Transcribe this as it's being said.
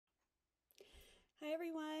Hi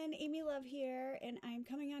everyone, Amy Love here, and I'm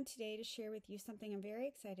coming on today to share with you something I'm very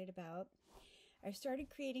excited about. I've started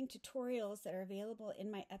creating tutorials that are available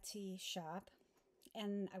in my Etsy shop,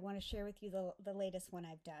 and I want to share with you the latest one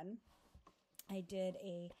I've done. I did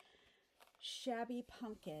a shabby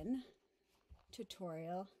pumpkin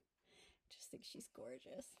tutorial. Just think she's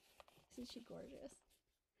gorgeous. Isn't she gorgeous?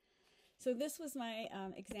 So this was my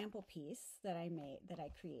example piece that I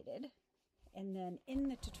created. And then in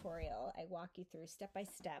the tutorial, I walk you through step by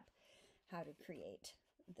step how to create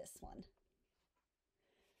this one.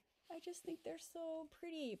 I just think they're so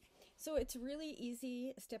pretty. So it's really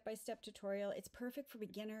easy step-by-step tutorial. It's perfect for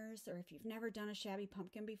beginners or if you've never done a shabby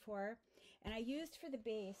pumpkin before. And I used for the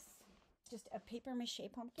base just a paper mache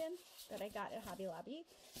pumpkin that I got at Hobby Lobby.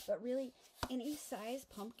 But really, any size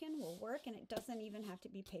pumpkin will work, and it doesn't even have to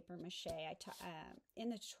be paper mache. In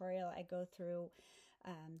the tutorial, I go through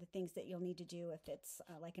the things that you'll need to do if it's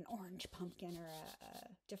like an orange pumpkin or a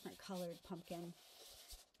different colored pumpkin,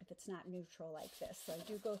 if it's not neutral like this. So I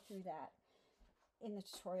do go through that in the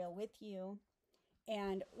tutorial with you.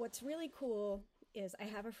 And what's really cool is I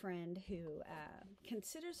have a friend who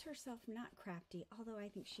considers herself not crafty, although I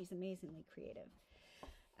think she's amazingly creative.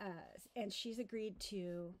 And she's agreed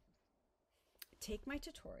to take my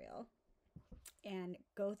tutorial and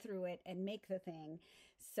go through it and make the thing.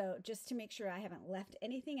 So just to make sure I haven't left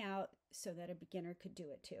anything out so that a beginner could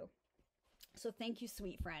do it too. So thank you,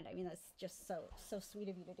 sweet friend. I mean, that's just so sweet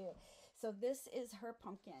of you to do. So this is her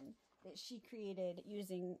pumpkin that she created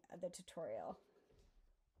using the tutorial.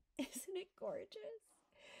 Isn't it gorgeous?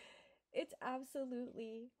 It's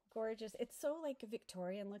absolutely gorgeous. It's so like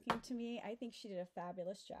Victorian looking to me. I think she did a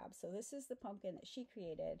fabulous job. So this is the pumpkin that she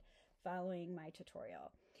created following my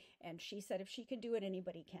tutorial. And she said if she can do it,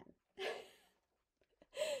 anybody can.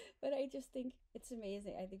 But I just think it's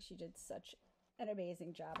amazing. I think she did such an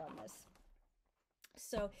amazing job on this.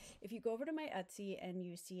 So if you go over to my Etsy and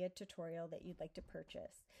you see a tutorial that you'd like to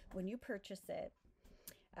purchase, when you purchase it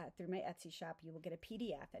through my Etsy shop, you will get a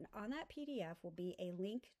PDF. And on that PDF will be a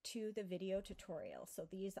link to the video tutorial. So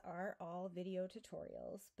these are all video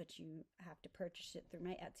tutorials, but you have to purchase it through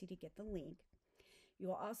my Etsy to get the link. You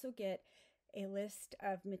will also get a list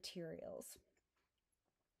of materials.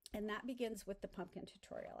 And that begins with the pumpkin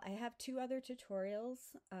tutorial. I have two other tutorials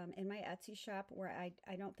in my Etsy shop where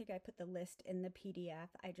I don't think I put the list in the PDF.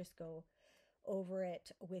 I just go over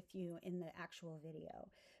it with you in the actual video.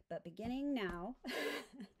 But beginning now,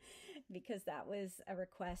 because that was a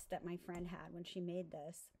request that my friend had when she made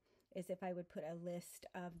this, is if I would put a list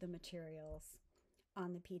of the materials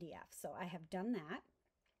on the PDF. So I have done that.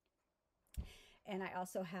 And I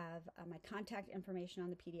also have my contact information on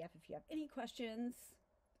the PDF if you have any questions.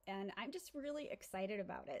 And I'm just really excited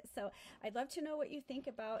about it. So I'd love to know what you think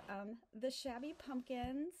about the shabby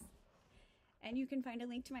pumpkins. And you can find a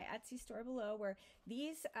link to my Etsy store below where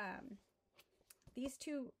these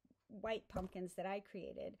two white pumpkins that I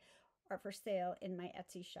created are for sale in my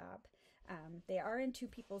Etsy shop. They are in two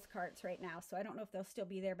people's carts right now, so I don't know if they'll still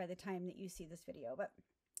be there by the time that you see this video, but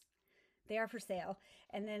they are for sale.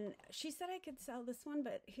 And then she said I could sell this one,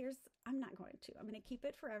 but I'm not going to. I'm going to keep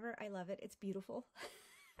it forever. I love it. It's beautiful.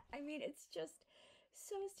 I mean, it's just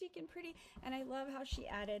so stinking pretty. And I love how she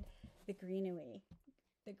added the greenery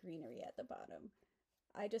at the bottom.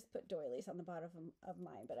 I just put doilies on the bottom of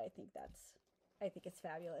mine, but I think it's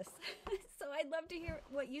fabulous. So I'd love to hear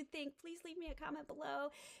what you think. Please leave me a comment below.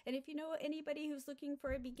 And if you know anybody who's looking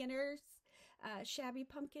for a beginner's shabby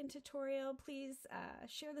pumpkin tutorial, please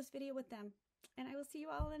share this video with them. And I will see you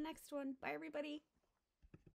all in the next one. Bye, everybody.